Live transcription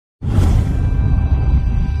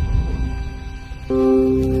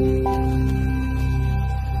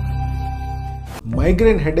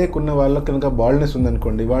Migraine headache ఉన్న వాళ్ళకి కనుక బాల్డ్నెస్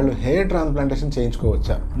ఉందనుకోండి, వాళ్ళు హెయిర్ ట్రాన్స్ప్లాంటేషన్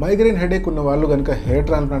చేయించుకోవచ్చా? మైగ్రేన్ హెడేక్ ఉన్న వాళ్ళు కనుక హెయిర్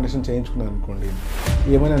ట్రాన్స్ప్లాంటేషన్ చేయించుకున్నారు అనుకోండి,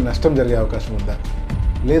 ఏమైనా నష్టం జరిగే అవకాశం ఉందా,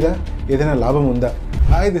 లేదా ఏదైనా లాభం ఉందా?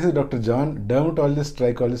 Hi, this is doctor John, dermatologist,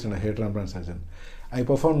 trichologist and hair transplant surgeon. I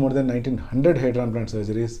performed more than 1900 hair transplant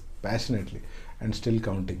surgeries passionately and still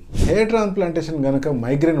counting. Hair transplantation కనుక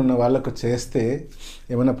మైగ్రేన్ ఉన్న వాళ్ళకు చేస్తే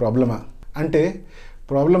ఏమైనా ప్రాబ్లమా అంటే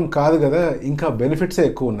ప్రాబ్లం కాదు కదా, ఇంకా బెనిఫిట్సే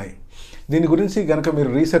ఎక్కువ ఉన్నాయి. దీని గురించి కనుక మీరు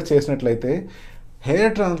రీసెర్చ్ చేసినట్లయితే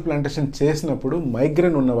హెయిర్ ట్రాన్స్ప్లాంటేషన్ చేసినప్పుడు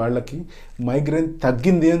మైగ్రేన్ ఉన్న వాళ్ళకి మైగ్రేన్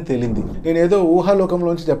తగ్గింది అని తేలింది. నేను ఏదో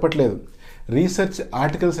ఊహాలోకంలోంచి చెప్పట్లేదు, రీసెర్చ్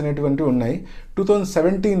ఆర్టికల్స్ అనేటువంటివి ఉన్నాయి.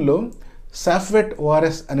 2017లో సాఫ్వెట్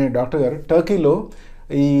ఓఆర్ఎస్ అనే డాక్టర్ గారు టర్కీలో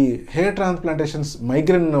ఈ హెయిర్ ట్రాన్స్ప్లాంటేషన్స్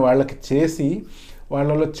మైగ్రేన్ ఉన్న వాళ్ళకి చేసి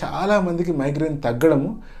వాళ్ళలో చాలామందికి మైగ్రేన్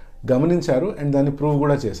తగ్గడము గమనించారు అండ్ దాన్ని ప్రూవ్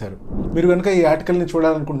కూడా చేశారు. మీరు కనుక ఈ ఆర్టికల్ని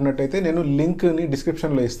చూడాలనుకుంటున్నట్టయితే నేను లింక్ని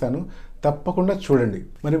డిస్క్రిప్షన్లో ఇస్తాను, తప్పకుండా చూడండి.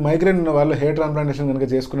 మరి మైగ్రేన్ ఉన్న వాళ్ళు హెయిర్ ట్రాన్స్ప్లాంటేషన్ కనుక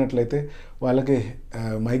చేసుకున్నట్లయితే వాళ్ళకి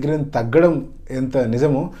మైగ్రేన్ తగ్గడం ఎంత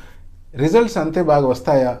నిజమో రిజల్ట్స్ అంతే బాగా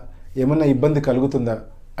వస్తాయా, ఏమన్నా ఇబ్బంది కలుగుతుందా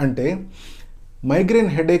అంటే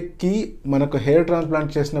మైగ్రేన్ హెడేక్కి మనకు హెయిర్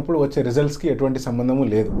ట్రాన్స్ప్లాంట్ చేసినప్పుడు వచ్చే రిజల్ట్స్కి ఎటువంటి సంబంధము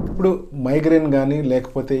లేదు. ఇప్పుడు మైగ్రేన్ కానీ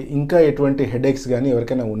లేకపోతే ఇంకా ఎటువంటి హెడేక్స్ కానీ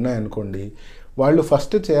ఎవరికైనా ఉన్నాయనుకోండి, వాళ్ళు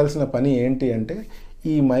ఫస్ట్ చేయాల్సిన పని ఏంటి అంటే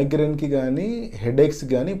ఈ మైగ్రేన్కి కానీ హెడేక్స్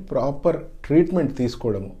కానీ ప్రాపర్ ట్రీట్మెంట్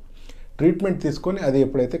తీసుకోవడము. ట్రీట్మెంట్ తీసుకొని అది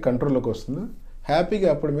ఎప్పుడైతే కంట్రోల్లోకి వస్తుందో హ్యాపీగా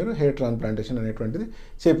అప్పుడు మీరు హెయిర్ ట్రాన్స్ప్లాంటేషన్ అనేటువంటిది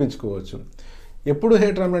చేయించుకోవచ్చు. ఎప్పుడు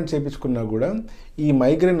హెయిర్ ట్రాన్స్ప్లాంట్ చేయించుకున్నా కూడా ఈ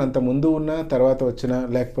మైగ్రేన్ అంత ముందు ఉన్న తర్వాత వచ్చిన,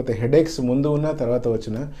 లేకపోతే హెడేక్స్ ముందు ఉన్న తర్వాత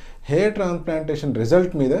వచ్చిన హెయిర్ ట్రాన్స్ప్లాంటేషన్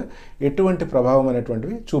రిజల్ట్ మీద ఎటువంటి ప్రభావం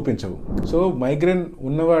అనేటువంటివి చూపించవు. సో మైగ్రేన్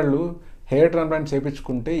ఉన్నవాళ్ళు హెయిర్ ట్రాన్స్ప్లాంట్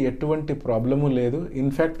చేయించుకుంటే ఎటువంటి ప్రాబ్లము లేదు,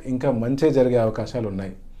 ఇన్ఫ్యాక్ట్ ఇంకా మంచి జరిగే అవకాశాలు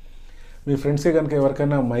ఉన్నాయి. మీ ఫ్రెండ్స్కి కనుక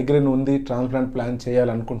ఎవరికైనా మైగ్రేన్ ఉంది, ట్రాన్స్ప్లాంట్ ప్లాన్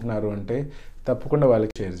చేయాలనుకుంటున్నారు అంటే తప్పకుండా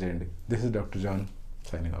వాళ్ళకి షేర్ చేయండి. This is doctor John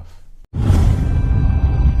signing off.